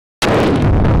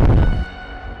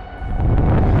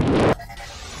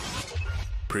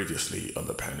Previously on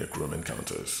the Panic Room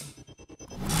Encounters.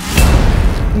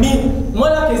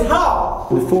 Murder case, how?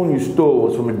 The phone you stole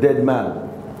was from a dead man.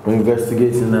 We're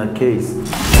investigating that case.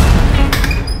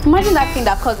 Imagine that thing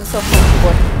that caused itself from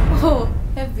keyboard. Oh,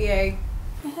 FBI.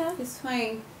 It's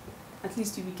fine. At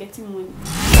least you'll be getting money.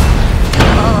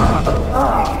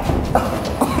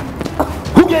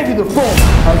 Who gave you the phone?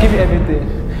 I'll give you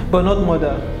everything, but not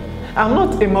murder. I'm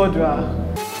not a murderer.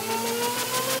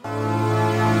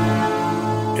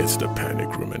 It's the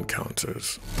Panic Room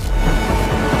Encounters.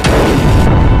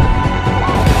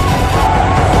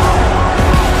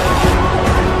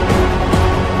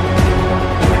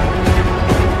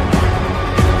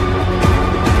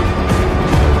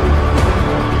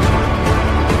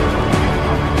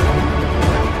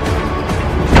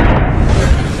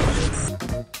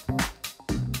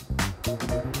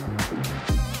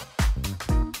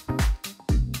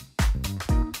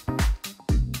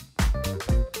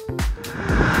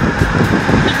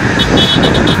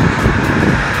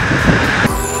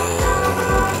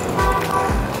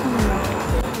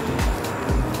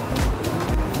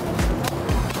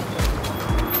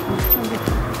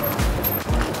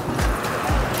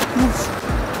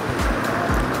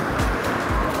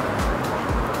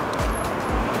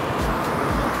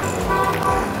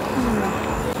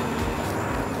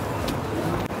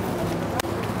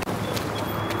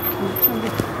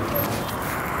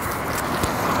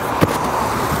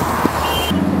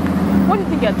 What do you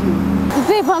think you're doing?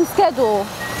 Babe, I'm scared though.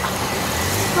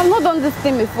 I've not done this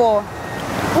thing before.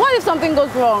 What if something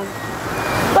goes wrong?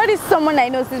 What if someone I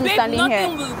know sees me standing here?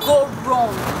 Nothing will go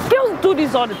wrong. Girls do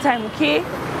this all the time, okay?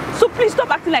 So please stop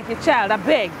acting like a child, I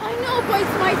beg. I know, but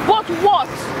it's my... But what?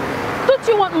 Don't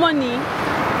you want money?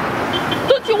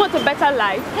 Don't you want a better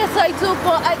life? Yes, I do,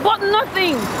 but But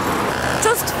nothing.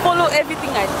 Just follow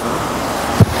everything I do.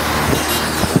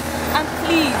 And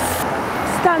please,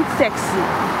 stand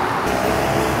sexy.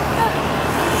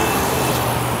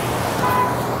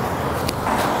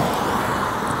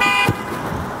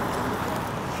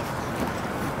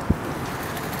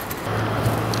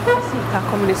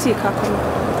 I see a car coming.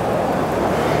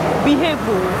 Behave,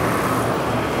 bro.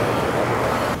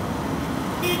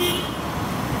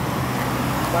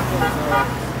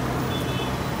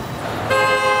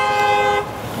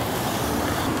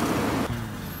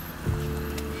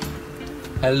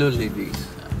 Hello, ladies.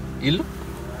 You look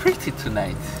pretty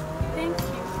tonight. Thank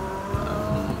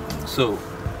you. So,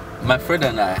 my friend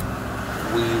and I,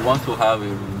 we want to have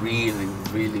a really,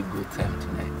 really good time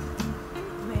tonight.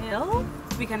 Well,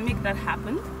 we can make that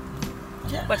happen.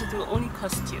 Yeah. But it will only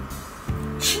cost you.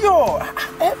 Sure.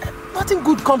 Nothing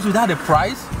good comes without a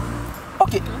price.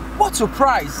 Okay, what's your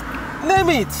price? Name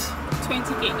it.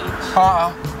 20K each.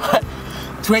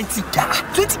 20K.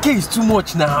 20K is too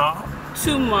much now.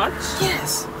 Too much?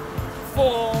 Yes.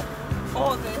 For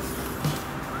all this?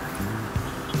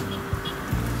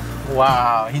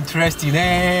 Wow, interesting.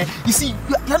 You see,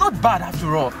 you're not bad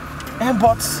after all.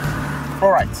 But,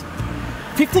 all right.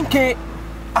 15K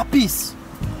a piece.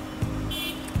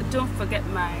 Don't forget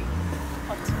my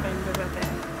hot friend over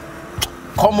there.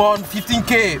 Come on,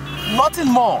 15K. Nothing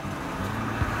more.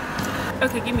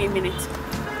 Okay, give me a minute.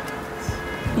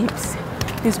 Babes,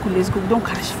 let's go. Don't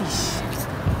catch fish.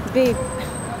 Babe,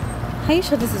 are you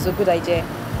sure this is a good idea?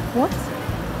 What?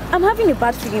 I'm having a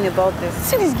bad feeling about this.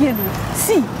 See this girl.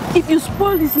 See, if you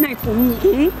spoil this night for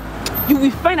me, you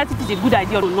will find out if it's a good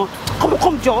idea or not.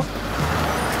 Come, Joe.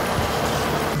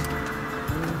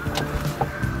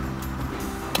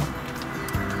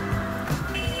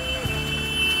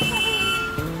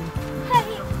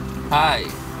 Hi.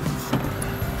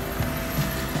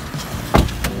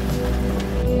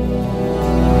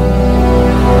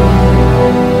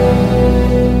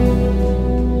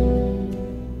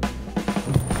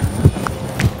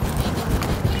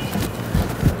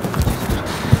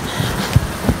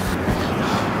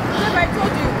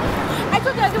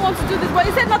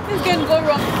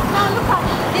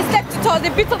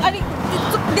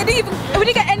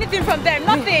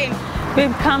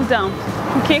 Babe, calm down.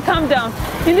 Okay, calm down.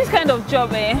 In this kind of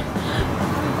job,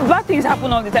 bad things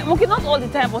happen all the time. Okay, not all the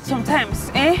time, but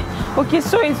sometimes, Okay,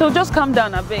 sorry, so just calm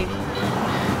down, I beg.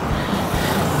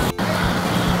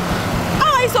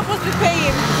 How are you supposed to pay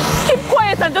him? Keep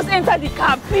quiet and just enter the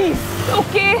car, please.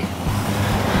 Okay?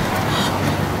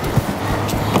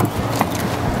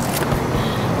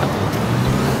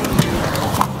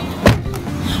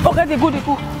 Okay, they go.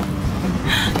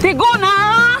 They go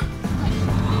now.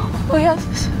 Oh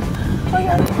yes. Oh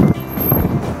yeah.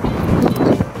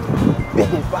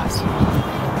 Baby, pass.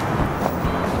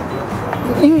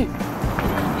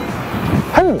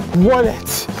 Hello.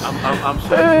 Wallet. I'm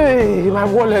sorry. Hey, my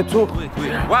wallet. Oh. Wait.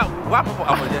 What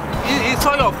happened there? It's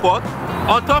all your fault.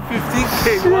 On top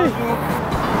 15K, you want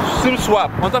to SIM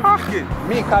swap. On top 15K.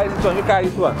 Me carry this one, you carry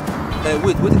this one.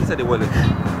 Wait, what is inside the wallet?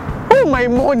 Oh, my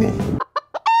money.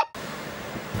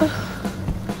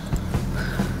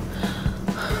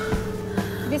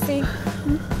 BC,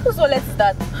 whose wallet is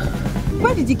that?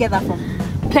 Where did you get that from?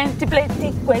 Plenty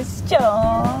question.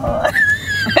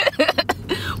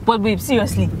 But babe,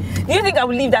 seriously, do you think I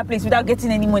will leave that place without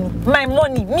getting any money? My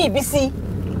money, me, BC.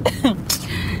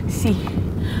 See,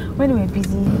 when we were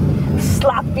busy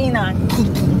slapping and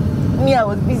kicking, me, I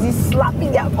was busy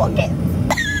slapping their pockets.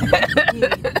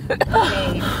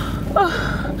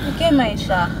 Okay,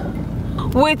 Maisha.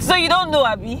 Wait, so you don't know,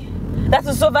 Abby, that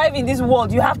to survive in this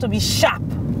world, you have to be sharp,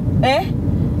 eh?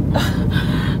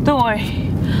 Don't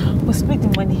worry, we'll split the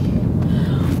money.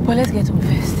 But let's get home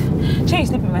first. Shall you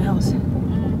sleep in my house?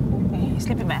 You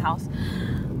sleep in my house.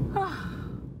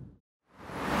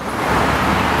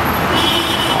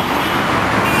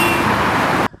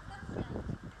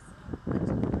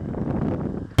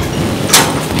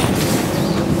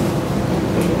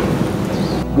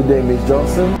 Good day, Miss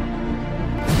Johnson.